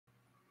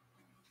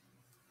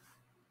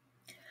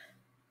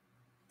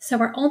So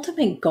our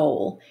ultimate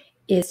goal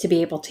is to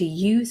be able to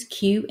use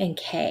Q and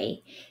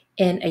K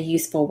in a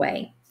useful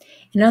way.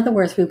 In other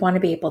words, we want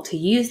to be able to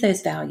use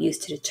those values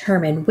to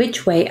determine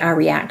which way our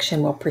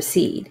reaction will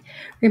proceed.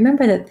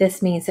 Remember that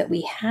this means that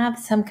we have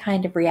some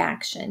kind of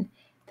reaction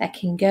that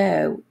can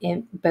go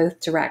in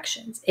both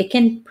directions. It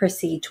can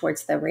proceed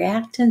towards the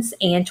reactants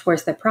and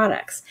towards the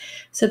products.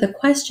 So the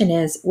question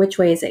is, which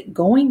way is it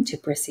going to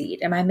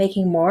proceed? Am I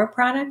making more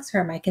products or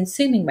am I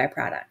consuming my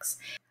products?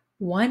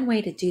 One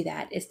way to do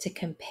that is to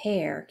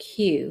compare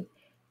Q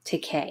to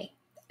K,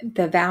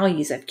 the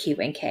values of Q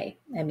and K,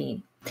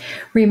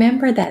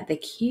 Remember that the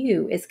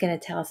Q is going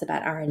to tell us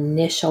about our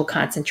initial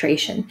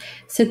concentration.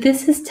 So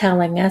this is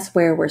telling us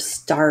where we're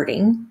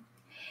starting.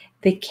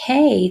 The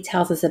K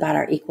tells us about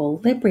our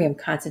equilibrium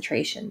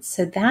concentration.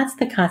 So that's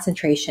the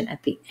concentration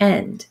at the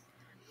end.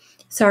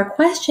 So our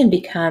question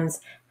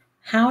becomes,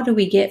 how do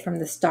we get from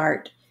the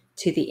start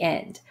to the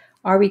end?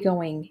 Are we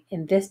going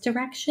in this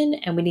direction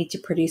and we need to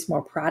produce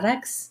more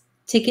products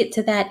to get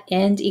to that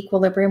end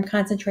equilibrium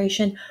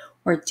concentration?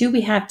 Or do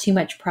we have too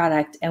much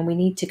product and we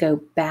need to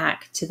go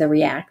back to the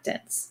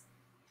reactants?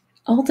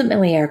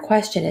 Ultimately, our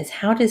question is,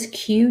 how does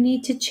Q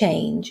need to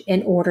change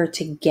in order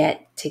to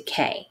get to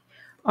K?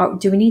 Or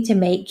do we need to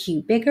make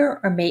Q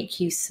bigger or make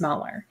Q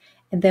smaller?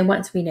 And then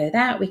once we know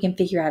that, we can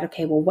figure out,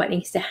 okay, well, what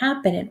needs to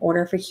happen in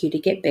order for Q to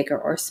get bigger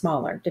or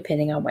smaller,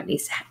 depending on what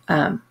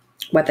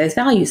those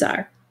values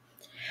are.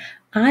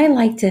 I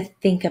like to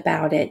think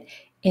about it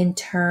in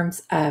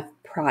terms of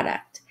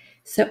product.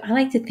 So I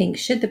like to think,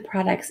 should the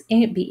products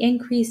be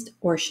increased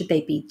or should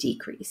they be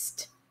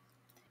decreased?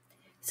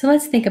 So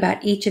let's think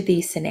about each of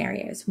these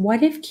scenarios.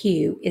 What if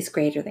Q is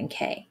greater than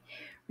K?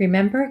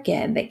 Remember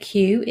again that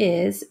Q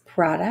is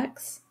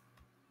products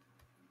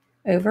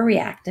over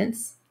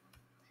reactants.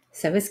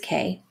 So is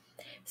K.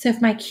 So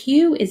if my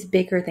Q is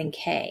bigger than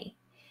K,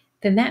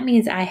 then that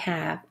means I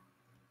have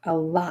a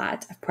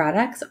lot of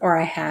products or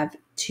I have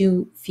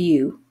too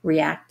few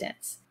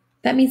reactants.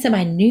 That means that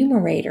my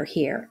numerator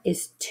here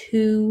is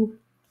too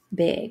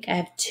big. I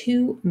have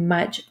too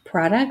much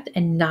product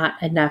and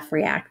not enough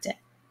reactant.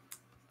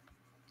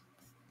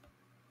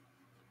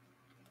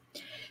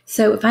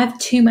 So if I have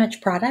too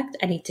much product,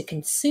 I need to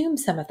consume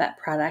some of that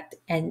product,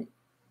 and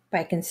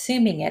by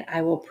consuming it,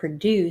 I will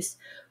produce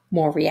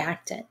more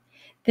reactant.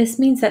 This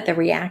means that the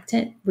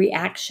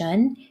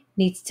reaction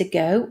needs to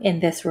go in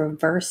this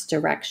reverse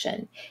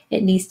direction.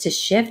 It needs to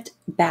shift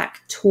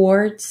back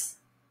towards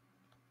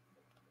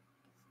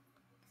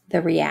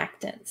the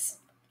reactants.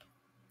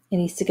 It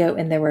needs to go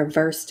in the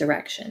reverse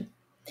direction.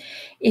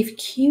 If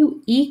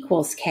Q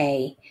equals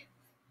K,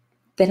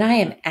 then I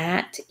am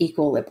at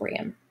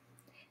equilibrium.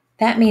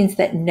 That means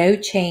that no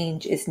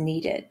change is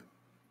needed.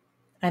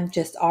 I'm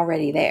just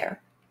already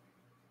there.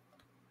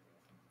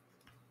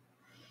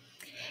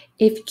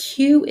 If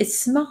Q is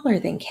smaller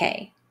than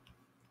K,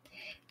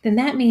 then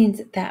that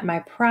means that my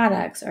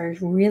products are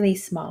really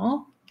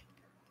small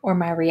or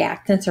my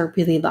reactants are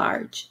really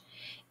large.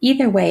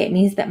 Either way, it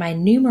means that my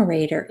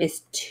numerator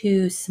is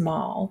too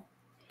small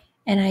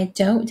and I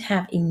don't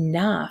have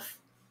enough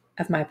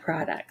of my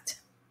product.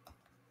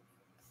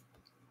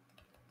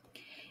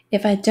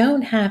 If I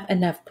don't have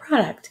enough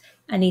product,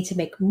 I need to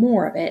make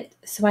more of it,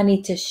 so I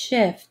need to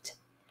shift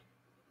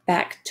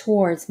back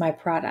towards my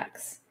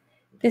products.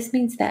 This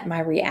means that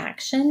my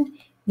reaction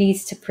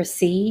needs to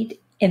proceed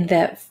in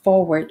the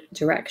forward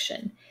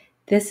direction.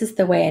 This is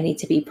the way I need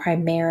to be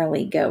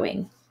primarily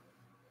going.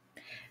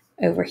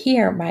 Over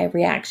here, my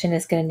reaction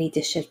is going to need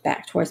to shift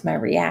back towards my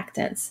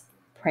reactants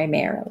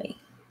primarily.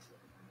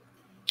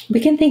 We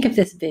can think of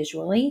this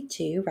visually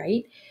too,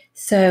 right?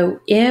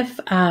 So if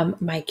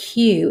my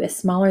Q is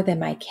smaller than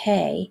my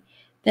K,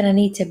 then I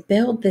need to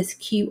build this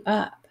Q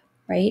up,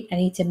 right? I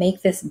need to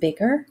make this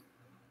bigger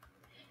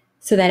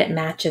so that it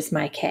matches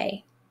my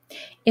K.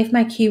 If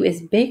my Q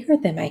is bigger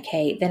than my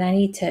K, then I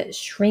need to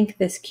shrink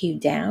this Q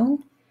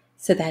down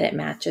so that it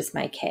matches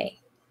my K.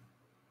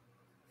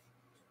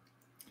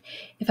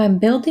 If I'm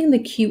building the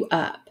Q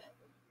up,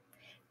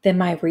 then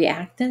my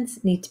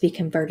reactants need to be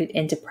converted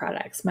into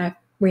products. My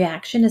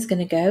reaction is going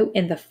to go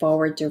in the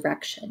forward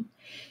direction.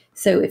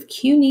 So if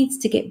Q needs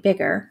to get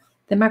bigger,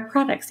 then my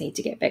products need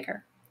to get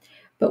bigger.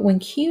 But when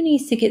Q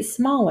needs to get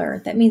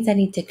smaller, that means I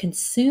need to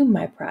consume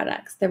my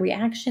products. The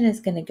reaction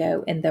is going to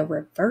go in the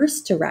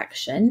reverse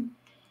direction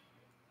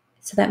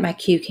so that my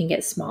Q can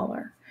get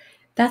smaller.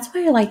 That's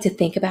why I like to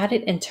think about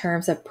it in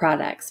terms of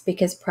products,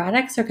 because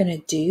products are going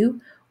to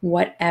do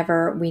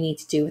whatever we need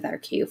to do with our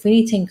Q. If we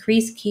need to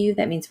increase Q,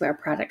 that means our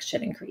products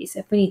should increase.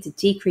 If we need to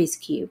decrease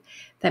Q,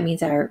 that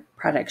means our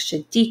products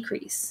should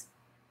decrease.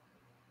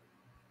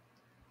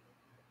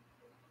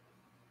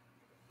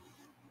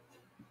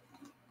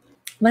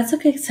 Let's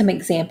look at some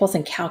examples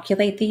and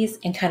calculate these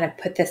and kind of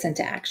put this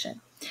into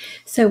action.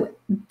 So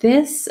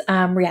this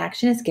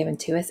reaction is given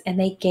to us, and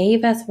they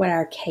gave us what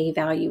our K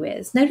value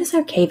is. Notice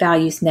our K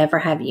values never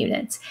have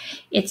units.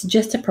 It's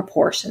just a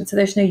proportion, so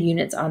there's no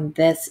units on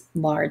this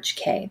large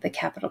K, the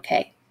capital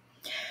K.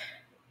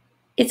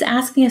 It's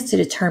asking us to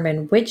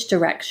determine which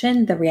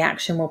direction the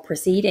reaction will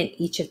proceed in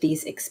each of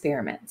these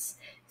experiments.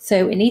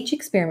 So in each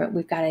experiment,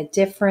 we've got a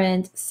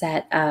different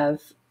set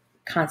of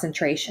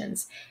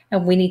concentrations,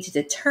 and we need to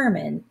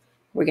determine,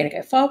 we're going to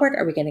go forward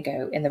or we're going to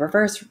go in the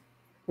reverse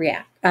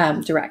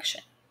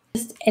direction.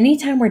 Just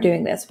anytime we're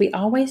doing this, we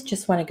always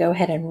just want to go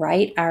ahead and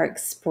write our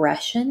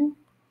expression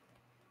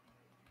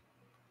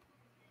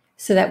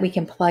so that we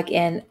can plug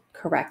in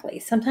correctly.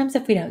 Sometimes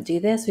if we don't do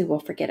this, we will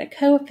forget a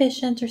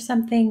coefficient or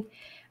something,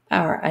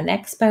 or an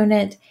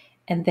exponent,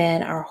 and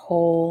then our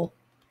whole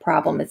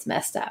problem is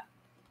messed up.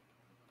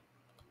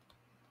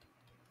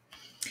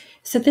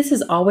 So this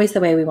is always the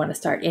way we want to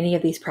start any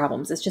of these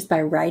problems. It's just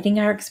by writing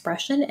our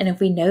expression, and if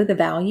we know the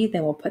value,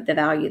 then we'll put the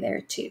value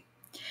there too.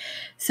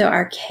 So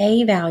our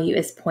K value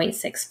is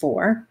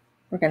 0.64.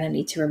 We're going to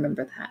need to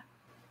remember that.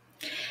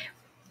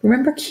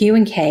 Remember, Q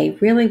and K,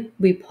 really,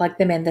 we plug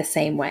them in the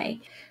same way.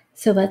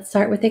 So let's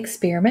start with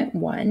experiment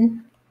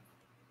 1.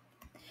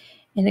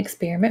 In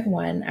experiment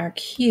 1, our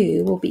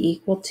Q will be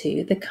equal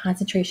to the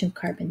concentration of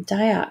carbon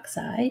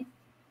dioxide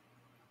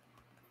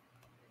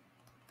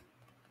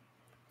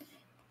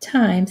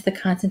times the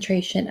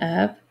concentration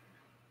of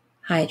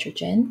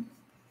hydrogen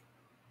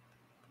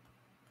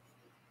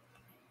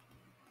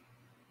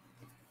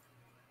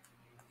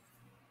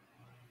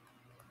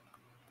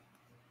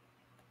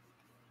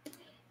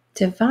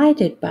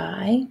divided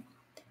by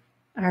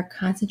our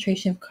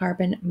concentration of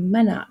carbon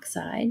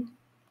monoxide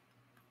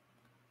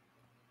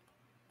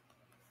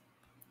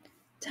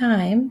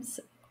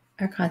times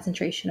our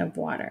concentration of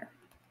water.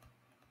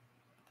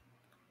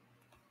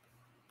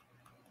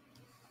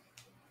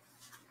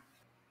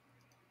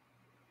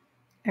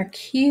 Our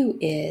Q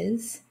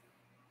is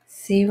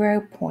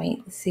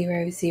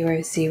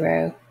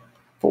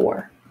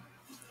 0.00004.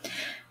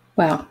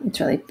 Well, it's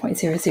really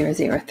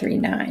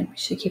 0.00039. We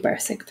should keep our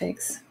sig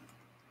figs.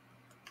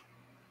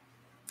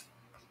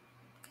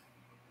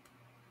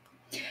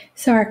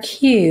 So our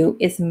Q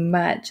is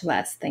much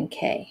less than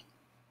K,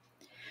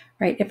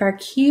 right? If our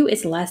Q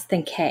is less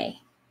than K,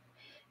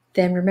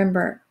 then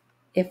remember,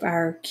 if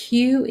our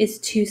Q is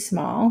too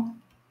small,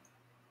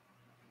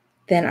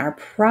 then our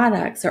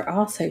products are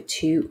also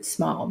too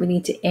small. We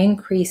need to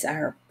increase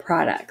our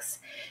products.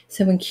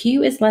 So when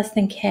Q is less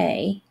than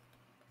K,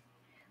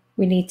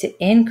 we need to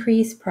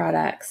increase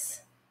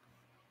products.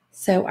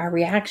 So our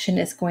reaction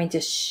is going to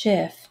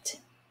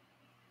shift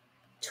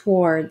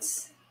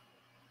towards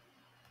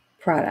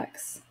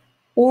products.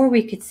 Or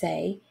we could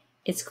say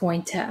it's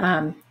going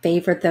to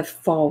favor the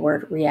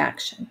forward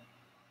reaction.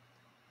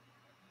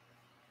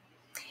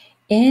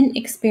 In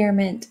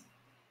experiment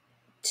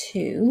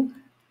 2,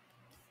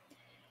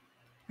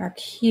 our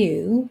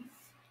Q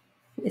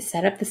is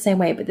set up the same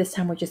way, but this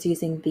time we're just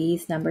using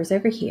these numbers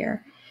over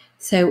here.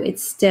 So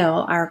it's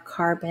still our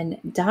carbon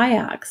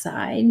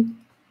dioxide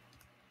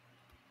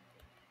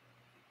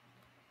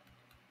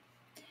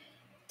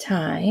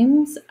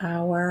times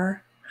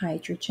our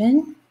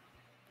hydrogen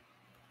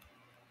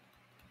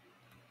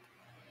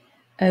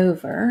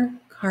over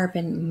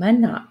carbon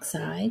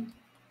monoxide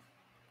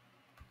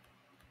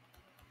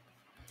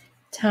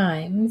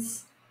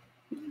times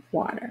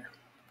water.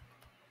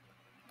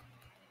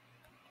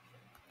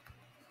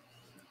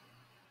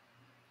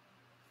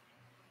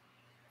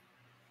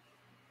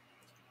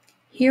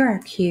 Here our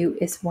Q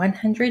is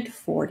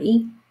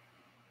 140.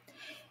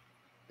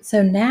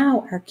 So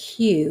now our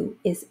Q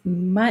is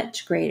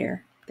much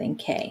greater than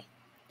K.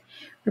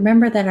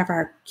 Remember that if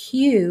our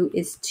Q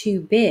is too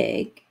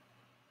big,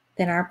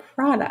 then our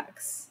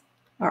products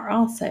are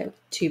also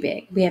too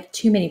big. We have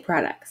too many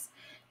products.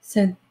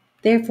 So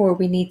therefore,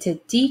 we need to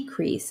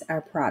decrease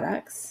our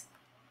products,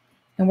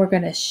 and we're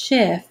going to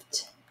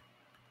shift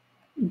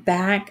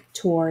back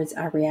towards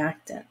our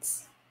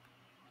reactants.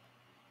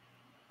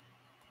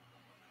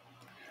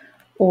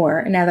 Or,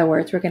 in other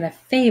words, we're going to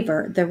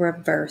favor the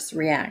reverse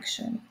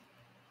reaction.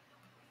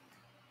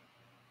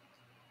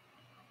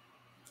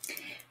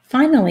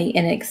 Finally,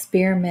 in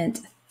experiment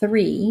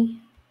 3,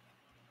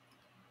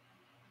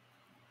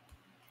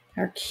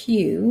 our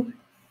Q,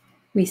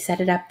 we set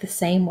it up the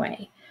same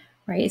way,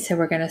 right? So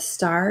we're going to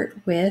start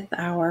with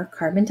our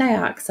carbon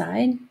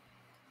dioxide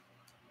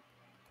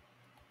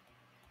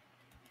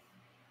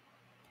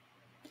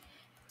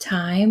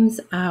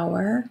times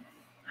our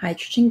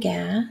hydrogen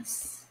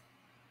gas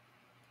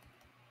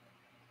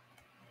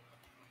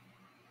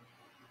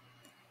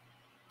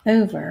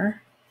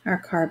over our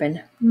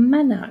carbon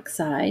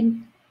monoxide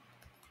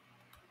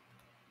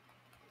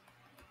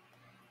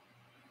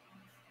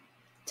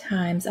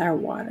times our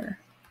water.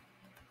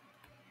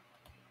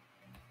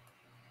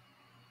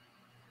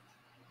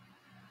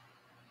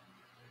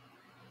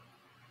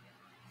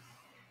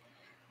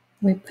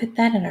 When we put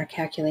that in our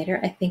calculator,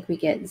 I think we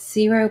get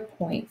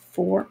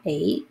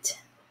 0.48.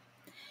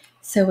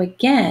 So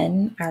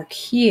again, our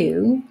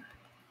Q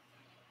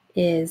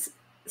is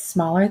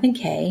smaller than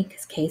K,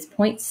 because K is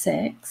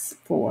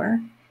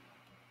 0.64.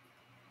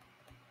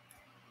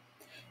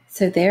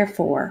 So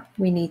therefore,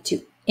 we need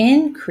to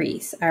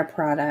increase our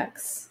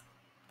products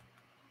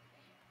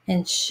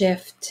and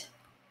shift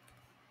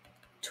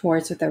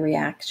towards the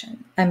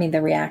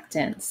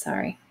reactants,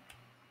 sorry.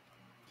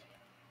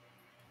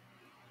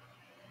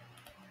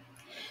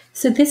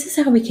 So this is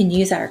how we can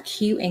use our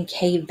Q and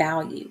K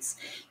values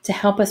to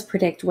help us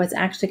predict what's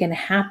actually going to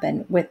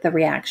happen with the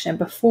reaction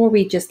before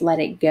we just let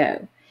it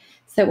go.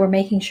 So that we're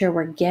making sure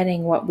we're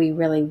getting what we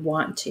really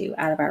want to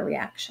out of our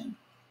reaction.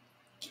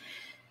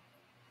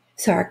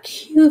 So our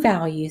Q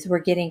values we're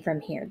getting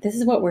from here. This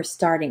is what we're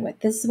starting with.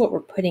 This is what we're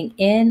putting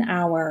in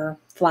our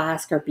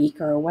flask or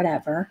beaker or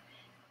whatever,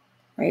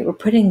 right? We're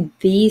putting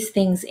these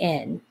things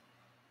in.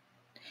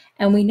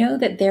 And we know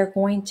that they're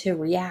going to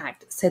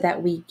react so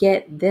that we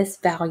get this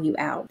value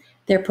out.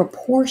 Their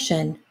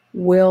proportion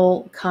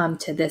will come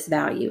to this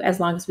value as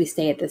long as we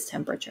stay at this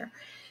temperature.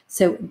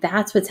 So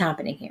that's what's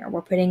happening here.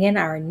 We're putting in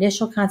our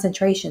initial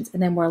concentrations,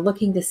 and then we're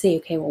looking to see,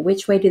 okay, well,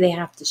 which way do they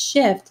have to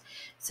shift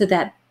so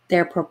that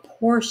their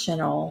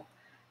proportional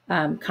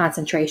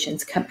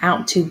concentrations come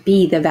out to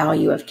be the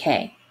value of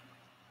K.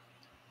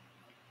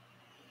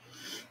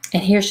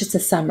 And here's just a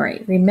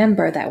summary.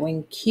 Remember that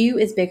when Q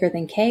is bigger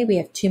than K, we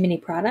have too many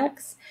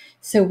products.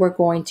 So we're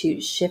going to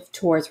shift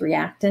towards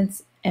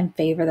reactants and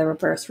favor the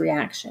reverse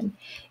reaction.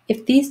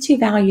 If these two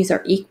values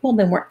are equal,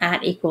 then we're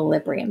at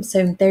equilibrium.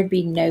 So there'd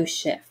be no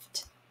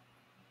shift.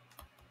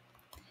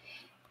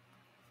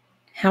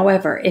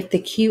 However, if the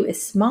Q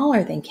is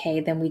smaller than K,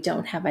 then we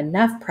don't have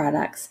enough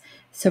products.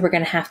 So we're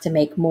going to have to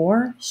make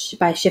more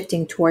by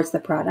shifting towards the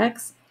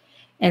products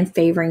and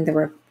favoring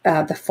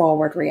the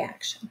forward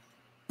reaction.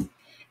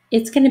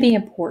 It's going to be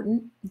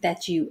important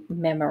that you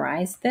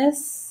memorize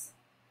this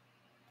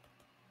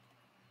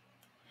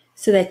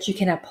so that you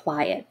can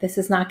apply it. This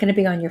is not going to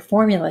be on your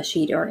formula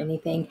sheet or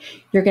anything.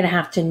 You're going to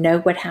have to know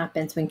what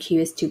happens when Q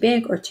is too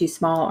big or too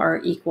small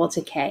or equal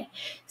to K.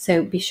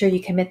 So be sure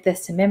you commit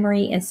this to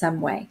memory in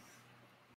some way.